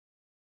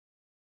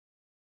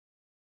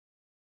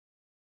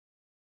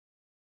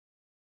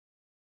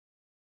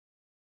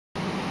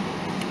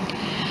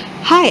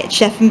Hi, it's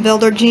Chef and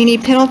Builder Jeannie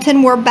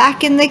Pendleton. We're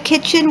back in the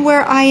kitchen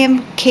where I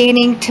am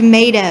canning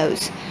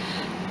tomatoes.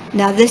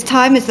 Now this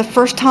time is the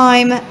first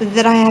time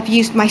that I have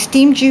used my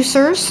steam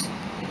juicers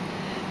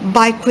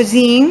by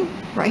Cuisine.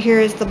 Right here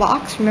is the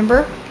box.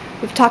 Remember,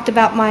 we've talked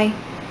about my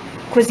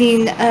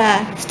Cuisine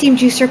steam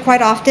juicer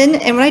quite often.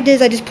 And what I did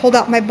is I just pulled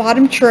out my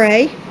bottom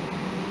tray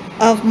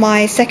of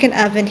my second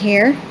oven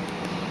here.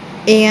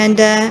 And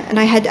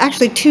I had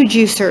actually two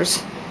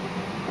juicers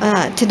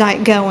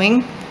tonight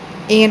going.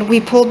 And we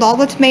pulled all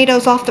the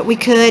tomatoes off that we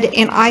could,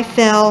 and I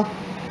fell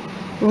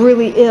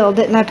really ill,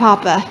 didn't I,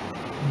 Papa?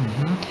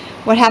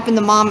 Mm-hmm. What happened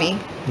to Mommy?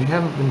 You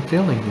haven't been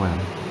feeling well.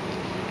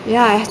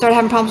 Yeah, I started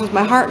having problems with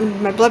my heart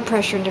and my blood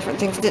pressure and different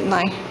things, didn't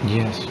I?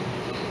 Yes.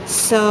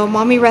 So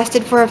Mommy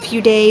rested for a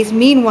few days.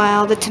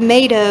 Meanwhile, the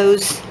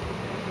tomatoes,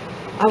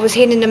 I was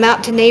handing them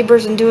out to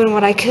neighbors and doing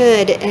what I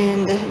could,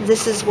 and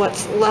this is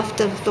what's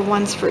left of the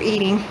ones for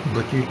eating.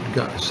 But you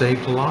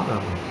saved a lot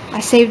of them. I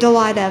saved a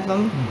lot of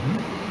them. Mm-hmm.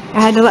 I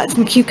had to let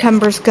some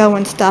cucumbers go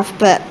and stuff,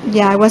 but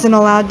yeah, I wasn't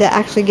allowed to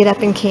actually get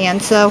up and can.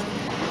 So,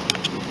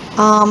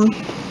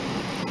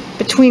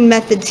 between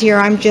methods here,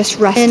 I'm just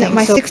resting. In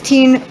my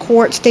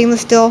 16-quart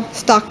stainless steel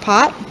stock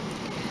pot,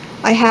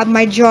 I have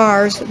my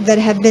jars that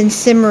have been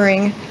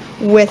simmering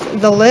with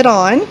the lid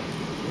on,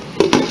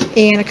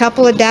 and a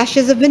couple of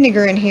dashes of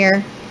vinegar in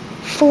here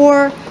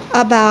for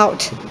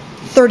about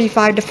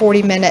 35 to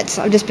 40 minutes.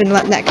 I've just been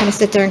letting that kind of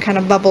sit there and kind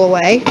of bubble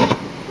away.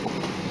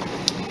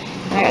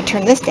 I gotta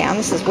turn this down.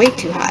 This is way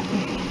too hot.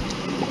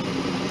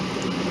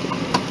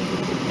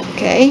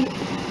 Okay,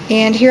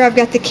 and here I've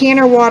got the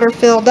canner water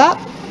filled up.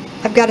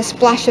 I've got a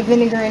splash of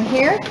vinegar in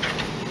here.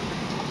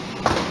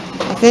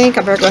 I think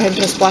I better go ahead and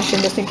put a splash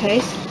in just in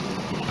case.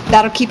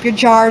 That'll keep your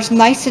jars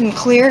nice and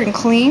clear and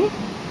clean.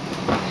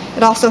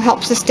 It also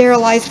helps to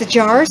sterilize the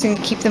jars and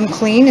keep them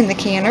clean in the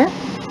canner.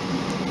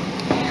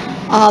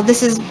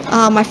 This is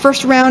my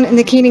first round in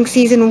the canning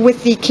season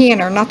with the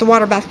canner, not the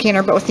water bath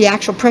canner, but with the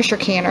actual pressure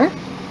canner.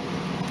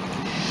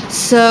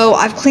 So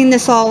I've cleaned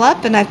this all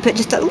up, and I've put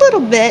just a little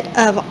bit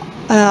of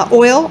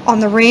oil on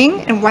the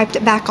ring and wiped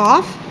it back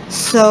off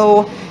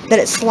so that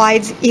it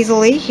slides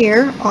easily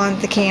here on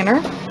the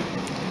canner.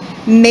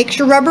 Makes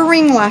your rubber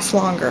ring last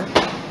longer.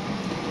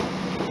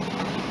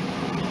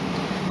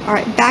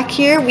 Alright, back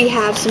here we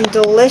have some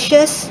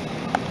delicious,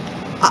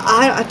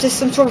 just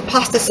some sort of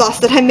pasta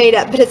sauce that I made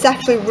up, but it's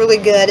actually really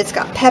good. It's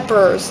got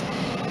peppers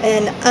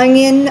and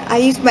onion. I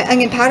used my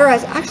onion powder. I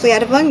was actually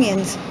out of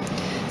onions,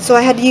 so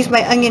I had to use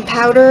my onion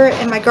powder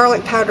and my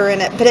garlic powder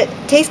in it. But it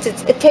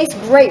tastes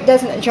great,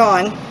 doesn't it,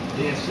 John?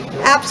 Yes, it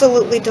does.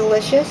 Absolutely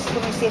delicious.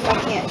 Let me see if I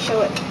can't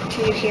show it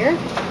to you here.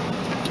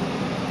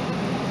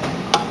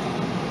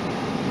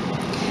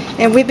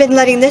 And we've been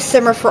letting this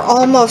simmer for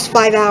almost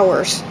 5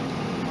 hours.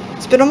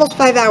 It's been almost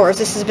 5 hours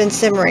this has been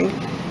simmering.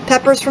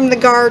 Peppers from the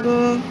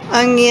garden,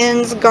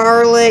 onions,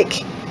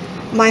 garlic,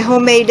 my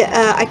homemade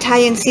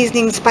Italian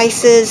seasoning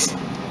spices,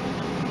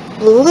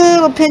 a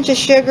little pinch of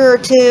sugar or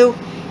two,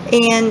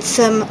 and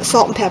some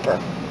salt and pepper.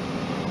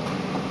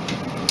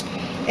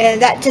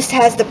 And that just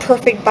has the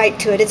perfect bite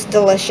to it. It's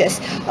delicious.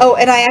 Oh,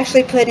 and I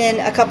actually put in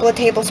a couple of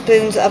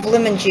tablespoons of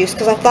lemon juice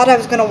because I thought I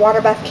was going to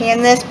water bath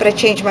can this, but I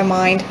changed my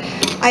mind.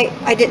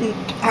 I didn't,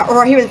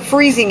 or even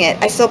freezing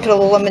it, I still put a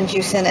little lemon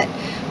juice in it.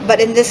 But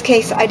in this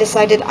case, I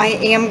decided I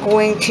am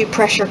going to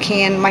pressure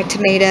can my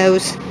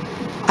tomatoes.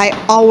 I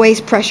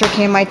always pressure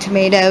can my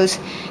tomatoes,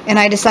 and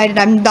I decided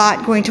I'm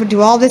not going to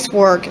do all this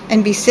work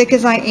and be sick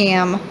as I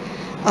am.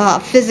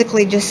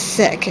 Physically just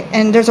sick,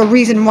 and there's a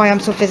reason why I'm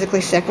so physically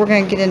sick. We're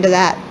going to get into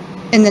that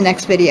in the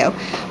next video,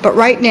 but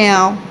right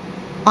now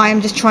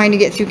I'm just trying to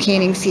get through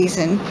canning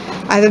season.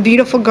 I have a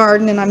beautiful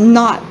garden, and I'm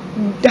not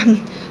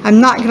going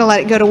to let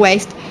it go to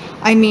waste.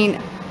 I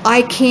mean,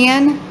 I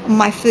can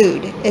my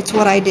food. It's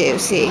what I do.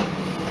 See,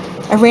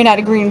 I ran out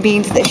of green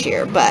beans this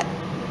year, but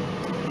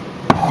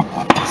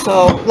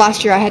so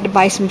last year I had to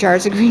buy some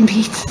jars of green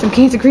beans, some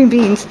cans of green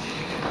beans,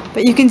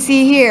 but you can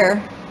see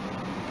here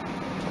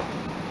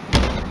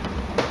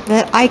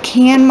that I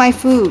can my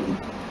food.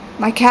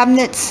 My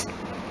cabinets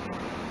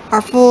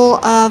are full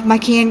of my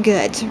canned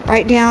goods,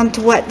 right down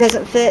to what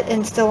doesn't fit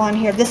and still on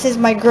here. This is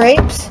my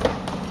grapes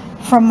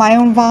from my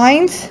own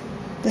vines.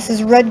 This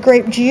is red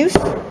grape juice,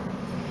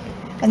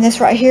 and this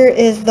right here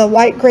is the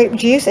white grape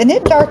juice, and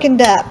it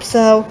darkened up,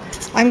 so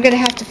I'm gonna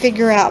have to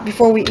figure out,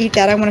 before we eat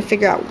that, I want to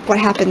figure out what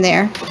happened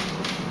there.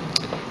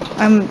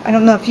 I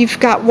don't know if you've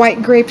got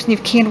white grapes and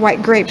you've canned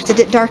white grapes. Did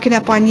it darken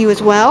up on you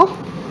as well?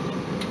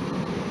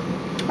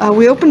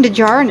 We opened a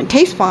jar and it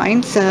tastes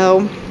fine.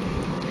 So,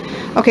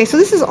 okay, so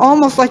this is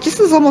almost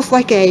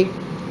like a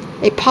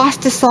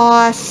pasta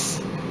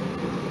sauce,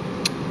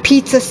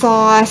 pizza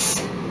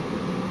sauce.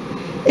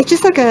 It's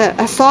just like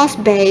a sauce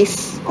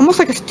base, almost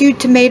like a stewed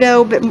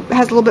tomato, but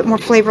has a little bit more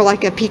flavor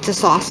like a pizza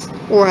sauce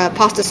or a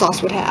pasta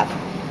sauce would have.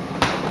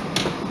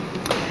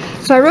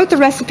 So I wrote the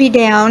recipe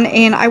down,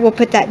 and I will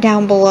put that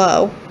down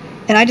below.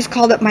 And I just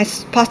called it my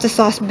pasta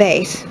sauce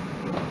base,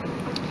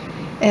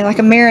 and like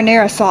a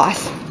marinara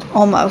sauce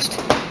almost.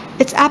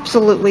 It's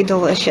absolutely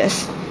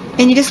delicious.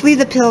 And you just leave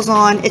the pills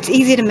on. It's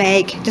easy to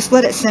make. Just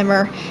let it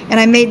simmer. And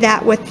I made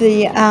that with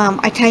the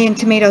Italian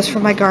tomatoes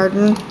from my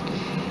garden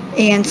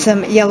and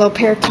some yellow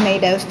pear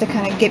tomatoes to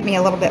kind of get me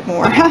a little bit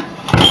more.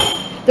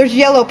 There's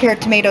yellow pear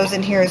tomatoes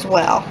in here as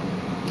well.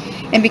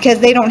 And because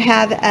they don't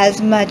have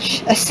as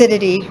much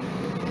acidity,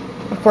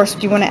 of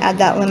course, you want to add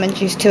that lemon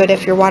juice to it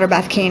if you're water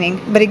bath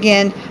canning. But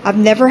again, I've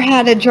never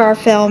had a jar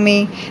fail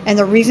me, and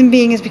the reason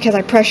being is because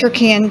I pressure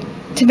can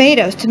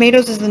tomatoes.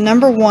 Tomatoes is the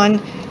 #1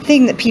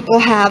 thing that people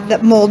have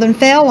that mold and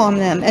fail on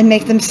them and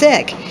make them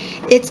sick.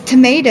 It's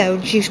tomato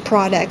juice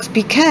products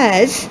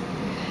because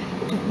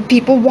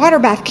people water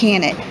bath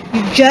can it.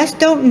 You just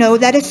don't know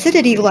that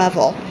acidity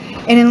level.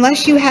 And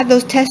unless you have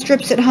those test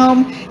strips at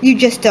home, you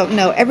just don't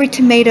know. Every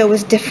tomato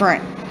is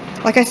different.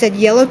 Like I said,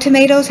 yellow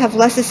tomatoes have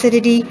less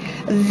acidity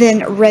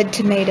than red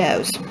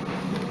tomatoes.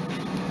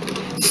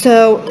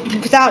 So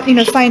without,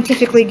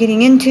 scientifically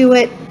getting into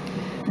it,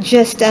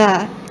 just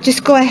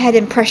go ahead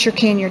and pressure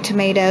can your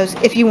tomatoes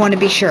if you want to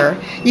be sure.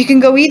 You can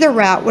go either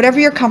route, whatever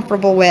you're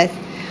comfortable with.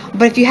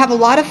 But if you have a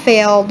lot of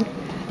failed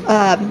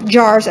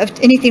jars of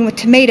anything with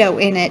tomato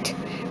in it,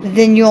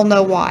 then you'll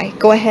know why.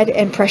 Go ahead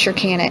and pressure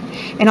can it.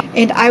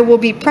 And I will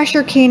be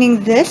pressure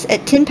canning this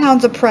at 10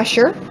 pounds of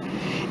pressure.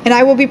 And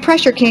I will be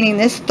pressure canning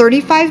this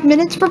 35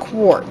 minutes for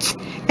quarts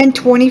and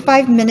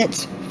 25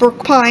 minutes for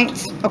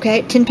pints,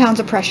 okay, 10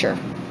 pounds of pressure.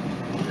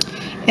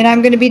 And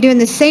I'm going to be doing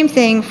the same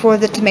thing for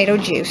the tomato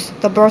juice.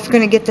 They're both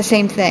going to get the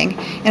same thing.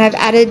 And I've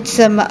added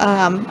some,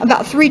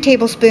 about 3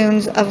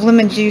 tablespoons of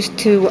lemon juice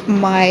to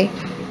my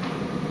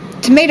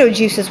tomato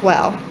juice as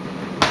well.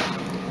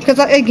 Because,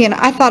 again,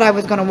 I thought I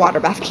was going to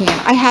water bath can.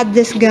 I had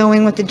this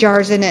going with the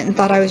jars in it and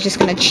thought I was just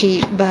going to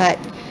cheat, but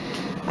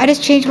I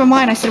just changed my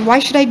mind. I said, why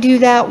should I do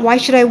that? Why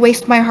should I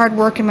waste my hard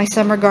work in my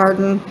summer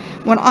garden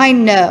when I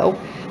know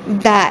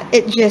that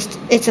this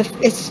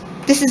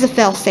is a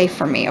fail safe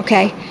for me,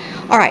 okay?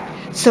 All right,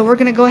 so we're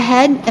going to go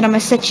ahead and I'm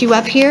going to set you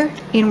up here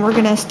and we're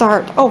going to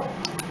start. Oh,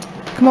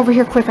 come over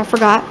here quick, I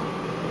forgot.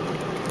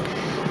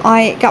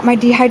 I got my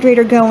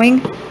dehydrator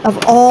going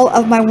of all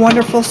of my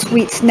wonderful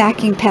sweet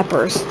snacking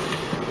peppers.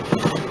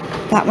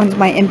 That one's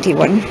my empty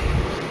one.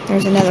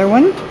 There's another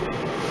one.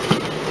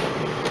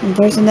 And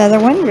there's another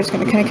one. We're just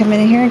going to kind of come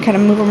in here and kind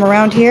of move them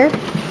around here.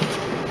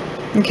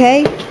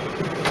 Okay.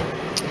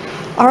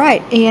 All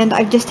right. And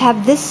I just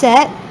have this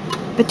set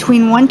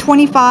between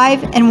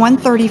 125 and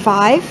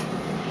 135.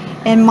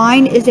 And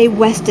mine is a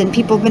Weston.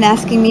 People have been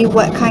asking me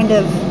what kind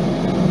of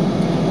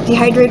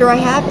dehydrator I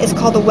have. It's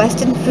called a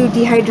Weston Food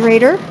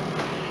Dehydrator.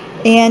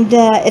 And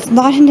it's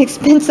not an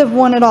expensive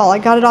one at all. I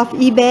got it off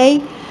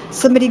eBay.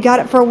 Somebody got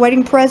it for a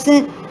wedding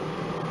present.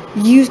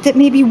 Used it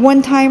maybe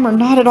one time or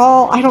not at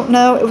all. I don't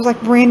know. It was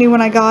like brand new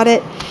when I got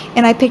it.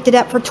 And I picked it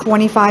up for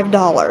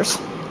 $25.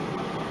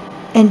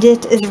 And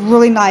it is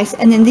really nice.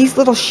 And then these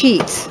little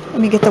sheets.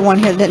 Let me get the one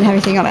here that didn't have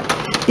anything on it.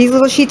 These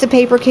little sheets of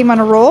paper came on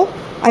a roll.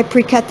 I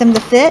pre-cut them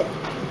to fit.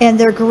 And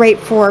they're great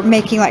for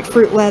making like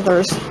fruit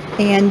leathers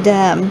and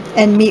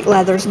meat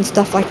leathers and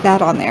stuff like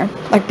that on there.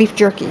 Like beef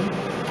jerky.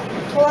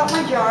 Pull out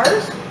my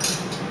jars.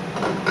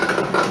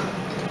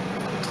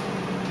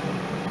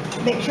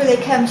 Make sure they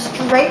come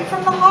straight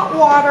from the hot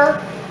water,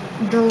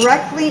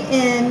 directly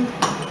in.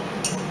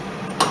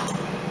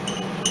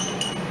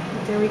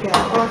 There we go.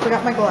 Oh, I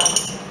forgot my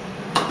gloves.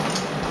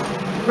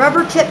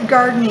 Rubber tip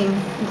gardening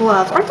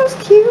gloves. Aren't those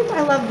cute?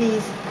 I love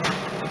these.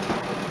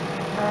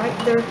 Alright,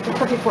 they're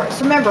perfect for it.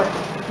 So remember,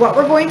 what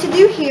we're going to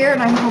do here,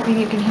 and I'm hoping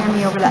you can hear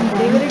me over that.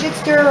 Give it a good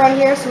stir right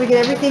here so we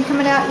get everything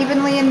coming out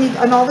evenly in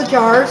all the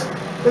jars.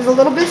 There's a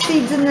little bit of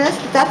seeds in this,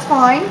 but that's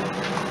fine.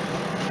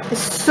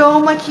 It's so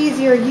much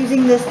easier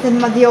using this than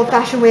the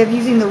old-fashioned way of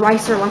using the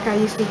ricer like I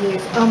used to use.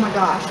 Oh my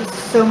gosh, it's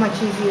so much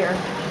easier.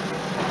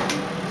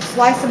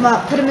 Slice them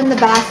up, put them in the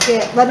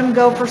basket, let them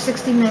go for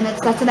 60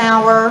 minutes. That's an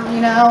hour,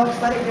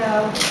 just let it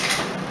go.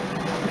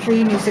 I'm sure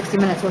you knew 60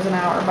 minutes was an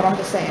hour, but I'm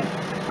just saying.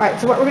 All right,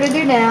 so what we're going to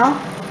do now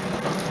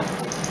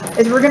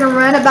is we're going to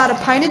run about a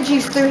pint of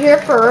juice through here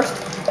first.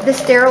 This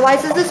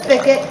sterilizes the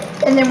spigot,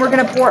 and then we're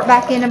going to pour it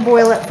back in and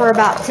boil it for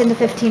about 10 to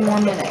 15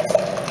 more minutes.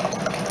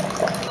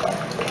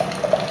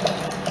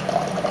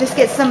 Just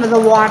get some of the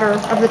water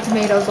of the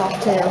tomatoes off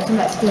too, some of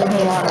that steamy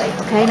water.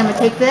 Okay, and I'm going to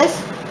take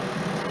this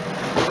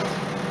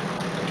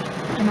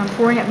and I'm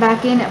pouring it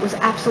back in. It was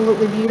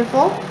absolutely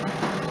beautiful.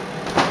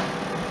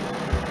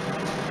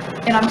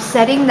 And I'm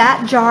setting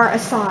that jar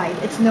aside.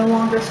 It's no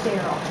longer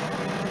sterile.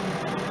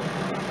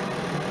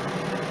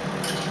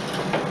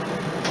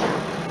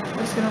 I'm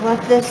just going to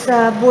let this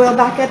boil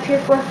back up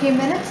here for a few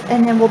minutes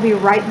and then we'll be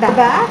right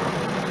back.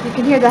 You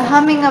can hear the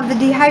humming of the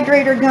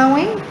dehydrator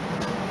going.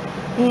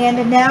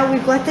 And now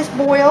we've let this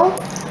boil,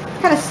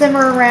 kind of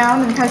simmer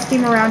around and kind of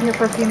steam around here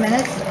for a few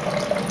minutes.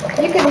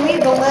 You can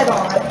leave the lid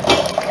on.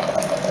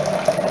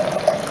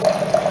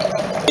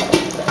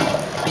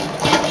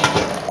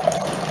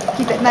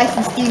 Keep it nice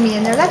and steamy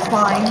in there, that's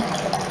fine.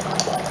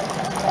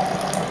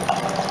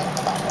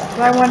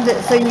 But I wanted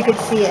it so you could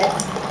see it.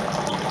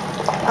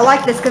 I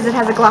like this because it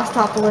has a glass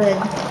top lid.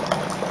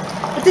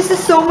 But this is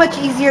so much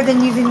easier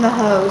than using the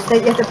hose.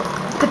 You have to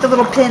put the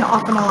little pin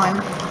off and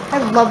on. I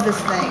love this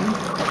thing.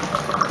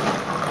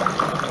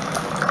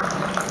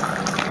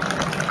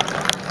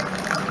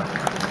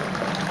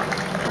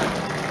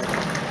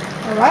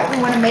 Alright, we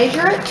want to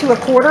measure it to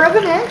 1/4 of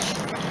an inch.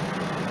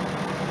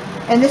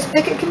 And this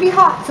spigot can be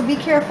hot, so be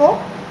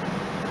careful.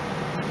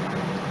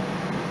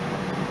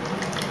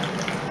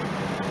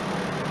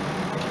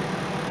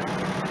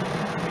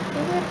 A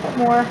little bit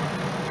more.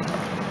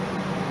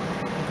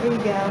 There you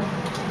go.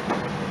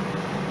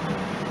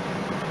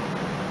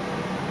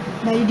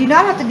 Now you do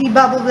not have to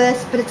debubble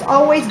this, but it's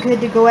always good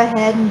to go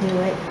ahead and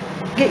do it.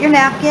 Get your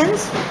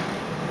napkins.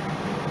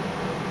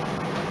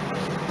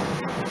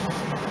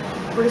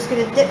 We're just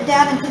going to dip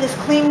down into this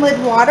clean lid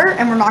water,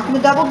 and we're not going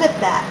to double dip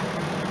that.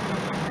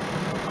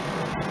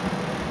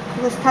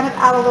 Pull this kind of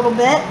out a little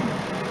bit.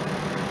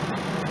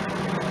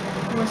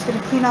 We're just going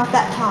to clean off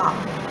that top.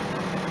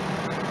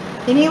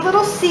 Any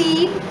little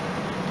seed,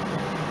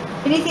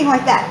 anything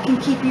like that can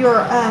keep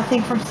your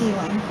thing from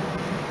sealing.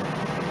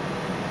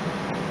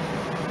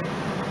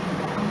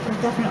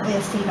 There's definitely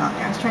a seed on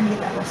there. I was trying to get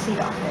that little seed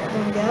off there.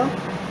 There we go.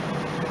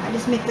 I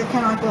just make the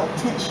kind of like a little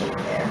tent shape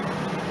there.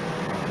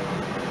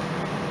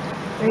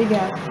 There you go.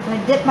 And I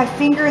dip my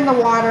finger in the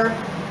water,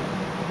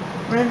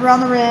 run it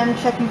around the rim,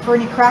 checking for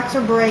any cracks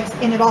or breaks,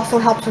 and it also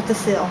helps with the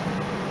seal.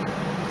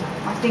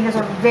 My fingers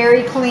are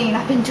very clean.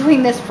 I've been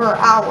doing this for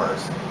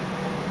hours.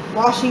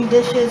 Washing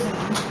dishes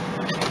and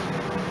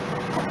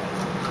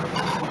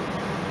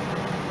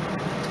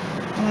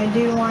I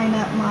do line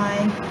up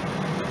my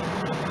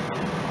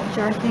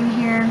jar thing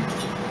here.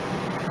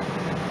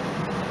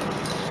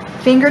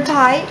 Finger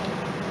tight.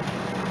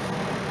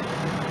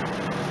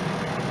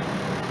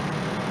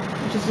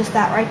 Which is just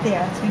that right there.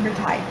 That's finger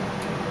tight.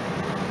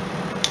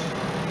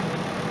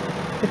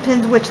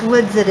 Depends which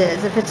lids it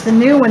is. If it's the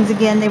new ones,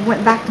 again, they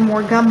went back to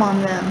more gum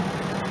on them.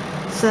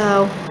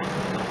 So,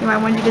 I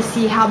wanted you to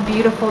see how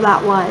beautiful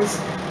that was.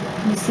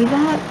 Can you see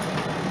that?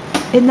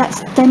 Isn't that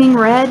stunning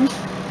red?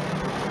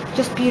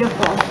 Just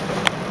beautiful.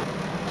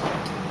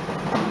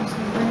 I'm just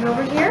going to bring it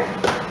over here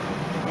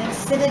and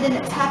sit it in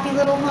its happy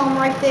little home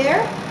right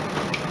there.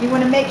 You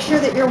want to make sure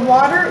that your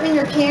water in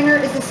your canner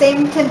is the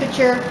same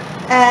temperature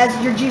as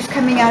your juice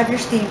coming out of your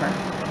steamer.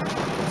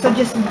 So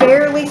just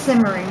barely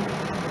simmering.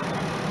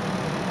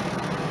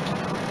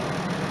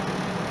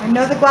 I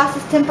know the glass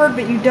is tempered,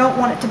 but you don't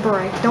want it to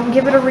break. Don't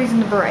give it a reason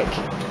to break.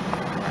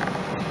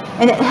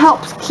 And it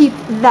helps keep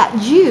that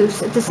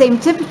juice at the same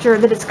temperature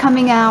that it's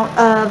coming out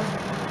of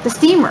the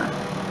steamer.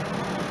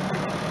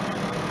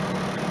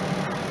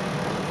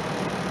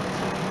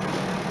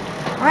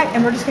 Alright,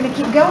 and we're just going to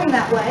keep going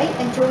that way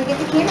until we get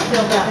the canner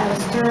filled up.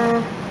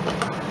 Stir.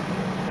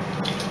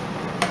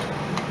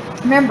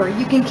 Remember,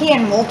 you can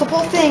can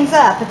multiple things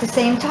up at the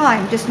same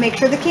time. Just make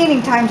sure the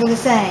canning times are the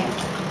same.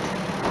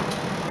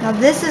 Now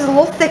this is a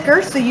little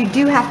thicker, so you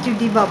do have to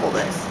debubble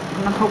this.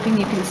 And I'm hoping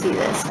you can see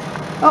this.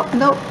 Oh,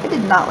 no, I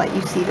did not let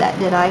you see that,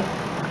 did I?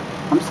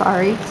 I'm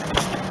sorry.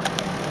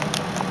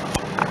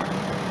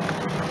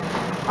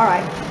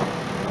 Alright.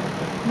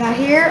 Now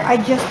here, I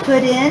just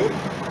put in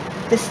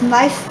this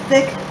nice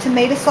thick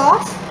tomato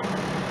sauce.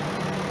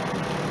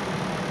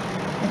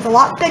 It's a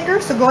lot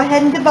thicker, so go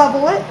ahead and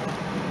debubble it.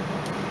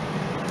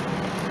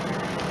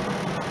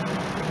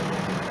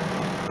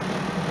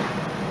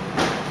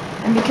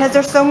 And because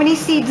there's so many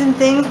seeds and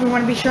things, we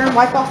want to be sure and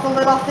wipe off the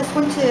lid off this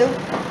one too.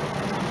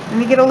 Let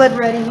me get a lid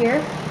ready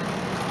here.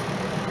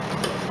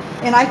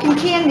 And I can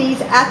can these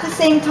at the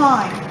same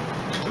time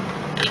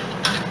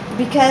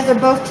because they're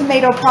both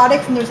tomato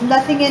products and there's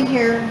nothing in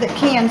here that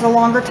cans a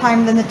longer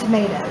time than the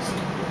tomatoes.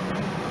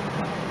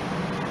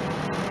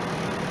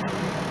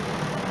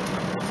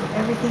 So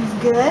everything's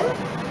good.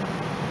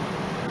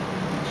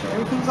 Make sure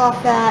everything's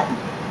off that.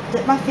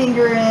 Dip my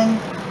finger in.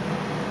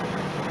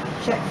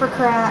 Check for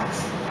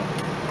cracks.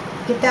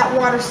 Get that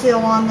water seal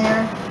on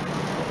there.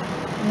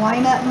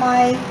 Line up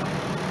my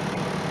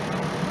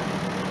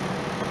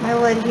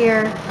lid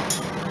here.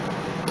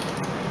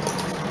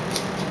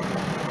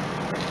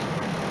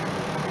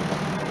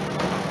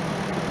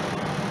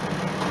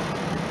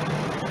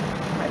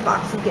 My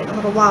box is getting a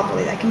little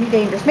wobbly. That can be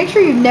dangerous. Make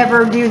sure you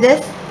never do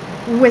this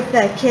with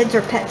the kids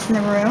or pets in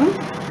the room.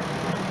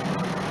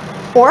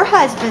 Or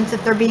husbands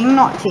if they're being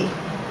naughty.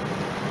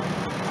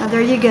 Now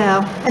there you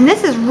go. And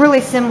this is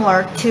really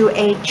similar to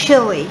a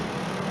chili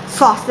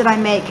sauce that I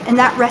make, and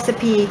that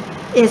recipe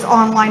is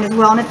online as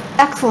well, and it's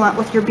excellent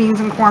with your beans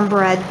and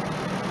cornbread.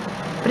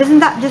 But isn't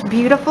that just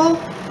beautiful?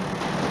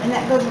 And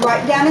that goes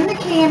right down in the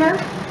canner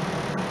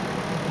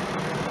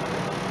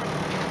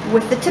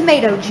with the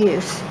tomato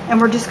juice, and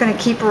we're just going to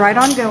keep right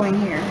on going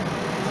here.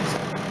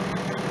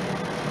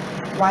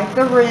 Wipe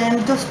the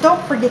rim. Just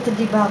don't forget to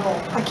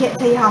debubble. I can't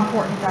tell you how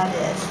important that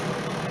is.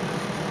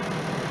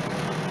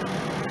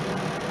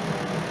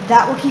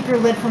 That will keep your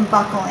lid from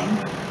buckling.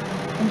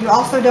 And you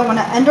also don't want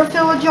to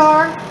underfill a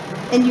jar,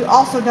 and you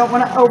also don't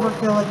want to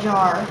overfill a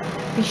jar.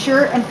 Be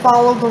sure and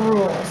follow the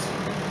rules.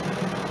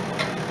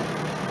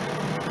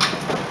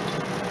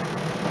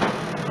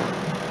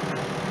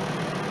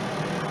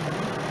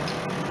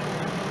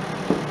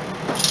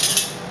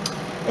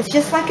 It's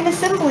just like an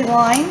assembly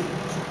line.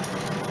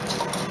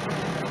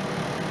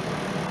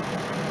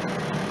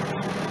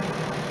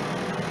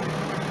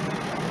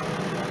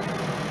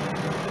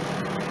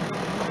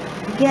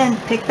 Again,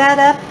 pick that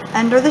up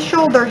under the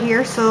shoulder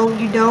here so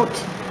you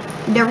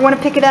never want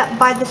to pick it up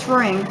by this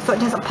ring so it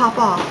doesn't pop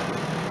off.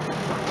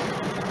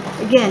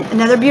 Again,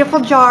 another beautiful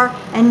jar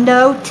and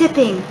no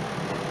tipping.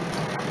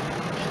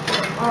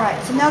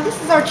 Alright, so now this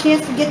is our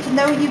chance to get to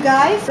know you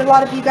guys. A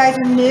lot of you guys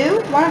are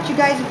new. Why don't you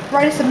guys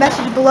write us a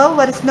message below.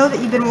 Let us know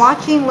that you've been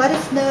watching. Let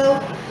us know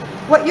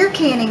what you're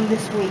canning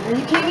this week. Are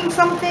you canning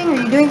something? Are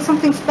you doing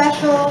something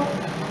special?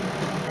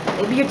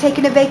 Maybe you're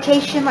taking a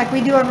vacation like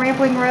we do on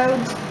Rambling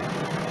Roads.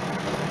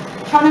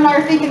 Sean and I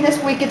are thinking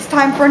this week it's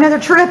time for another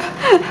trip.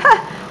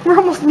 We're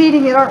almost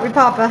needing it, aren't we,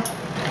 Papa?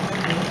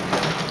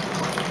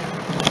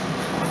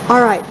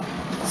 Alright,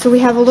 so we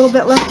have a little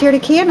bit left here to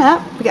can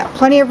up. We got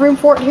plenty of room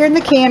for it here in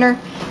the canner.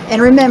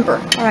 And remember,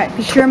 alright,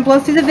 be sure and blow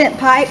through the vent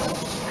pipe.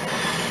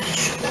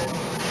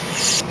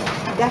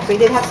 Yeah, we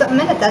did have something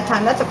in it that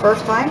time. That's the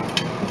first time.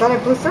 I thought I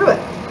blew through it.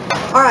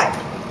 Alright,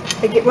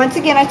 once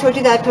again, I told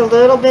you that I put a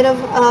little bit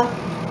of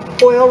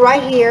oil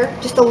right here.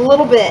 Just a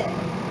little bit.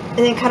 And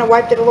then kind of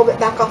wiped it a little bit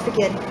back off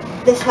again.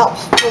 This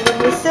helps for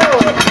when we seal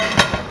it.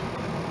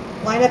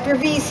 Line up your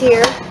V's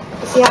here.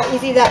 You see how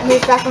easy that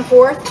moves back and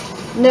forth?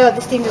 No,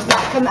 the steam does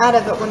not come out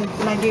of it when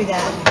I do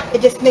that.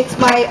 It just makes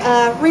my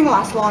ring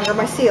last longer,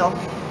 my seal.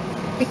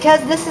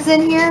 Because this is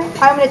in here,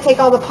 I'm going to take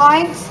all the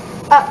pints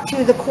up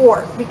to the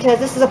quart. Because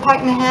this is a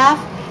pint and a half,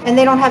 and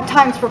they don't have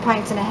times for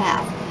pints and a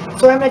half.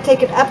 So I'm going to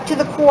take it up to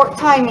the quart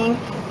timing,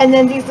 and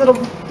then these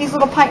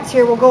little pints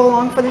here will go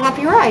along for the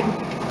happy ride.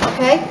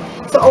 Okay?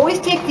 So always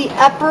take the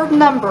upper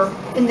number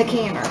in the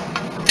canner.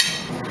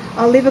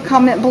 Leave a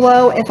comment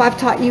below if I've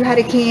taught you how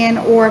to can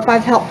or if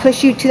I've helped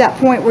push you to that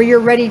point where you're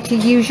ready to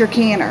use your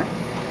canner.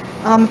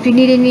 If you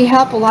need any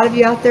help, a lot of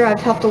you out there, I've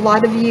helped a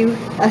lot of you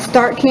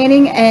start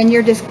canning and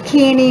you're just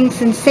canning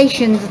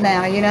sensations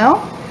now, you know?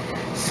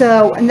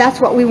 So, and that's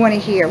what we want to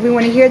hear. We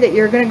want to hear that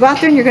you're going to go out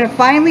there and you're going to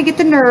finally get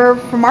the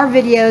nerve from our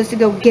videos to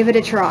go give it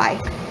a try.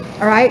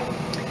 Alright?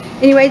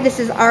 Anyway, this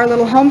is Our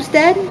Little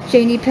Homestead.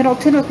 Janie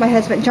Pendleton with my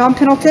husband John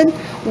Pendleton.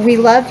 We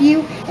love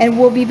you, and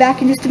we'll be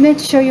back in just a minute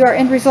to show you our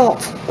end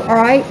results.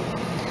 Alright?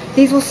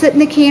 These will sit in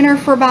the canner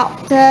for about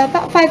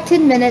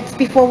 5-10 minutes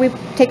before we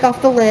take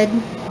off the lid.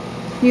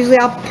 Usually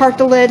I'll part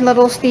the lid, let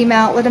it steam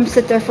out, let them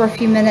sit there for a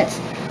few minutes.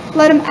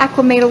 Let them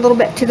acclimate a little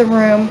bit to the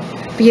room.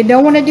 But you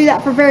don't want to do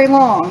that for very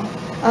long.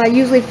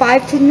 Usually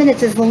 5-10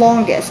 minutes is the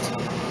longest.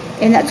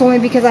 And that's only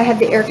because I have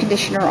the air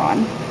conditioner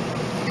on.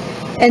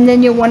 And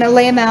then you'll want to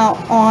lay them out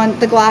on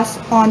the glass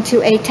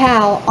onto a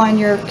towel on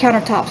your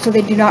countertop so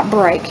they do not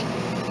break.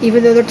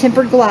 Even though they're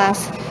tempered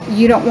glass,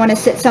 you don't want to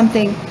sit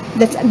something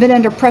that's been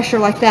under pressure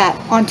like that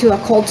onto a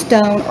cold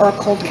stone or a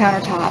cold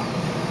countertop.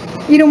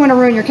 You don't want to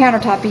ruin your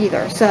countertop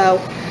either. So,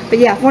 but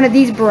yeah, if one of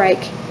these break,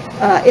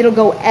 it'll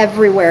go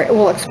everywhere. It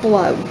will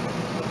explode.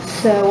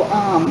 So,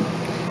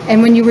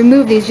 and when you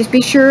remove these, just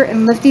be sure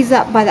and lift these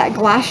up by that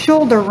glass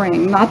shoulder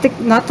ring, not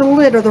the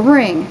lid or the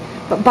ring,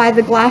 but by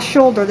the glass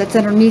shoulder that's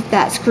underneath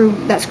that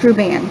screw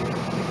band.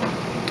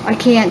 I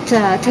can't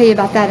tell you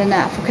about that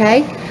enough,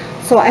 okay?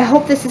 So I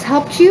hope this has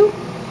helped you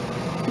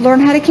learn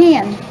how to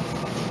can.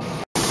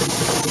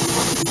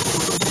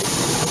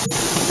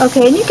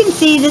 Okay, and you can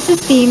see this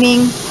is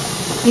steaming.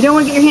 You don't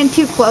want to get your hand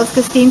too close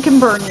because steam can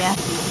burn you.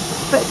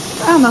 But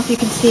I don't know if you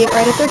can see it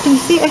right up there. Can you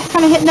see it? It's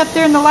kind of hitting up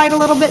there in the light a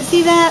little bit.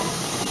 See that?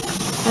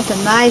 That's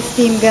a nice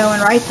steam going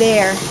right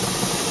there.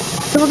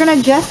 So we're going to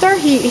adjust our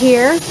heat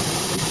here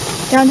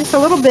down just a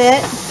little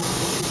bit.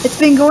 It's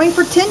been going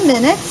for 10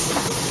 minutes.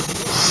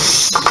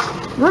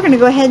 We're going to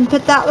go ahead and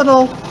put that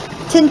little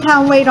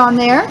 10-pound weight on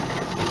there.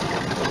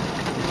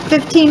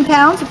 15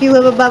 pounds if you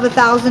live above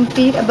 1,000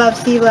 feet above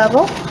sea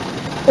level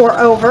or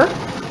over.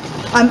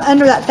 I'm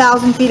under that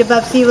 1,000 feet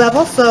above sea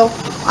level, so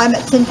I'm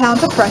at 10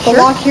 pounds of pressure. The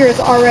lock here is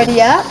already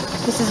up.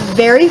 This is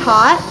very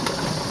hot.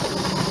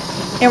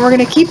 And we're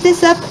going to keep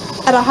this up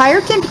at a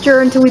higher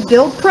temperature until we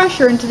build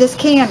pressure into this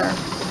canner.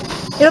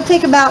 It'll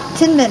take about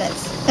 10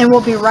 minutes. And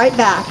we'll be right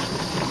back.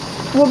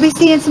 We'll be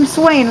seeing some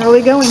swaying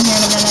really going here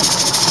in a minute.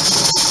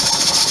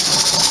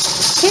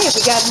 Okay,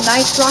 we got a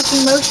nice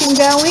rocking motion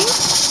going.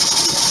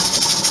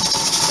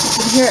 You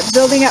can hear it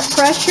building up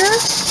pressure.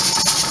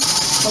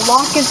 The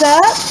lock is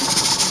up.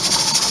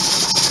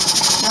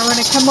 Now we're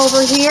going to come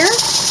over here.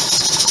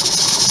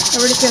 And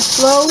we're just going to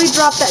slowly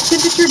drop that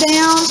temperature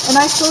down. And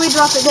I slowly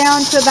drop it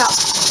down to about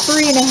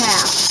 3.5.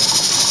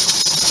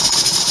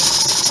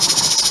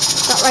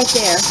 About right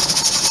there.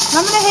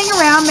 I'm going to hang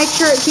around, make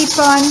sure it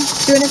keeps on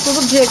doing its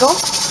little jiggle.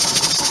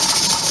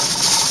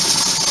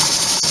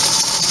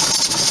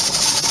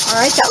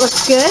 Alright, that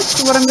looks good.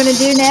 So what I'm going to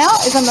do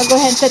now is I'm going to go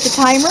ahead and set the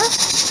timer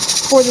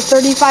for the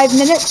 35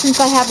 minutes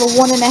since I have a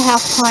 1.5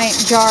 pint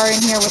jar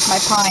in here with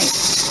my pint.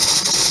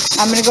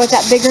 I'm going to go with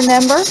that bigger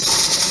number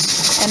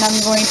and I'm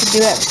going to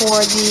do it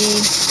for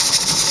the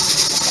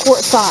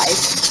quart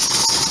size.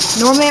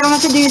 Normally I don't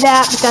have to do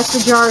that, but that's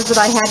the jars that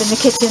I had in the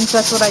kitchen,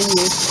 so that's what I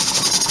use.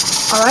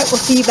 Alright,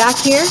 we'll see you back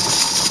here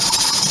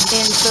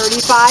in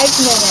 35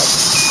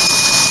 minutes.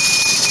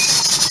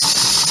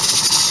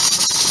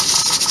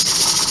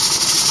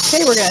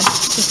 Okay, we're going to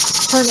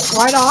just turn it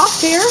right off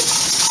here.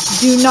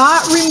 Do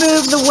not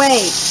remove the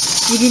weight.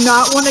 You do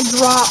not want to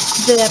drop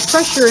the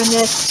pressure in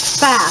this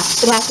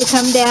fast. It has to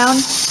come down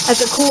as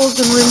it cools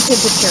in room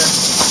temperature.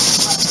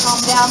 Let's calm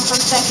down for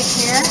a second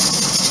here.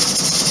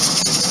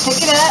 Pick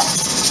it up.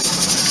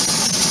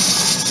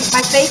 Keep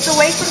my face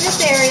away from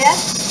this area.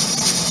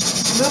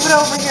 Move it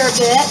over here a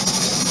bit.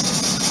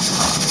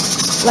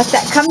 Let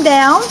that come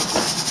down.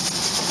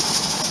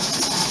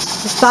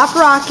 Stop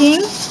rocking.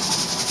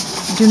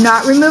 Do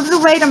not remove the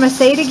weight. I'm going to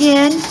say it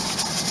again.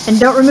 And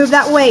don't remove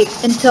that weight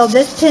until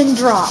this pin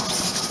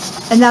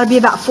drops. And that'll be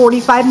about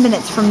 45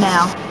 minutes from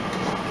now.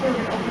 We're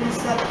going to open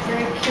this up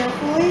very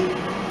carefully.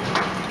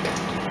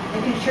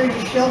 Making sure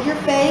you shield your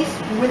face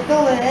with the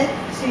lid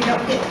so you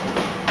don't get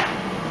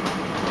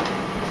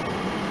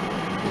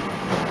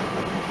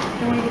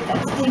that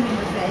steam in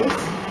your face.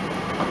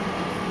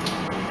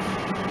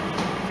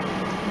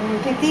 When we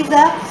pick these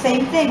up,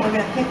 same thing. We're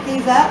going to pick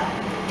these up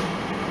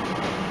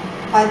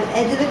by the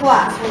edge of the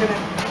glass. We're going to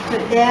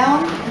put it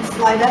down and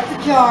slide up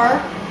the jar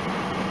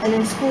and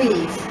then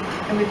squeeze.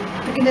 And we're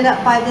picking it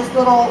up by this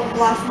little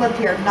glass lip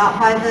here, not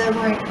by the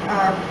ring,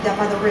 down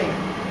by the ring.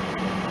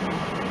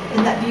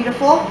 Isn't that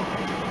beautiful?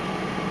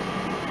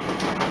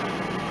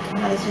 And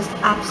that is just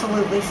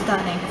absolutely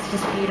stunning. It's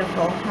just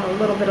beautiful. Had a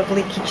little bit of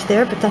leakage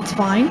there, but that's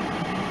fine.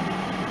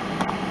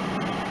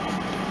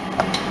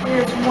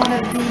 Here's one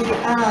of the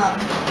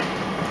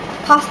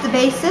pasta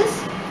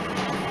bases.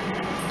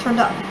 Turned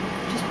out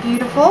just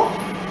beautiful.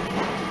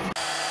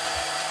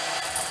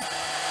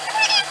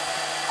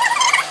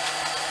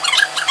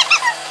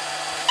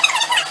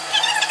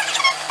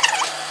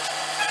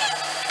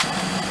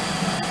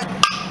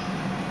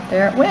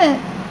 There it went.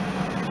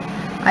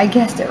 I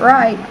guessed it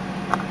right.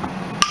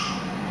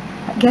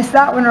 I guessed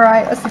that one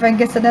right. Let's see if I can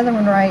guess another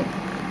one right.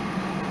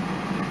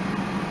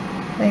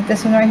 I think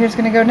this one right here is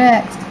going to go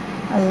next.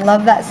 I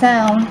love that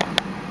sound.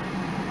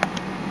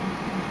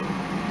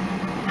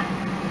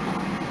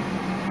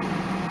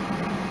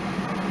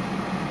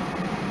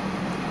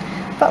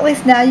 But at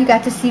least now you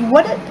got to see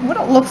what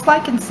it looks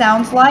like and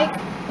sounds like,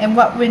 and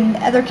what when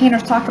other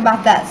canners talk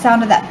about that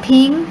sound of that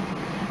ping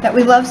that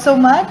we love so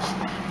much,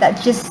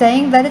 that's just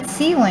saying that it's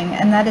sealing,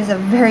 and that is a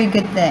very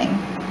good thing.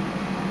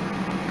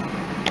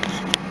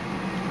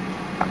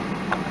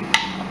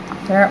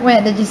 There it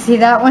went. Did you see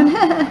that one?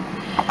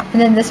 And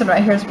then this one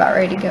right here is about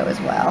ready to go as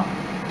well.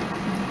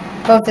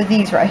 Both of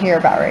these right here are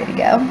about ready to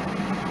go.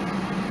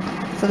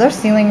 So they're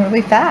sealing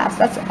really fast.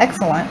 That's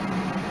excellent.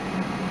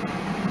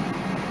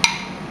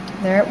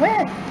 There it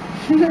went.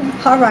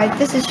 Alright,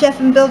 this is Chef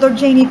and Builder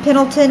Janie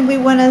Pendleton. We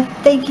want to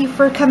thank you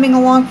for coming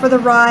along for the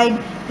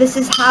ride. This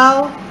is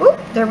how, oop,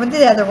 there went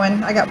the other one.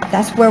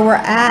 That's where we're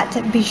at.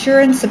 Be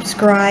sure and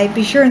subscribe.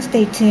 Be sure and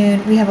stay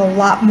tuned. We have a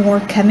lot more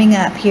coming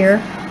up here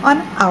on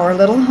Our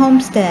Little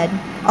Homestead.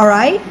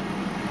 Alright?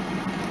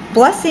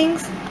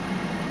 Blessings.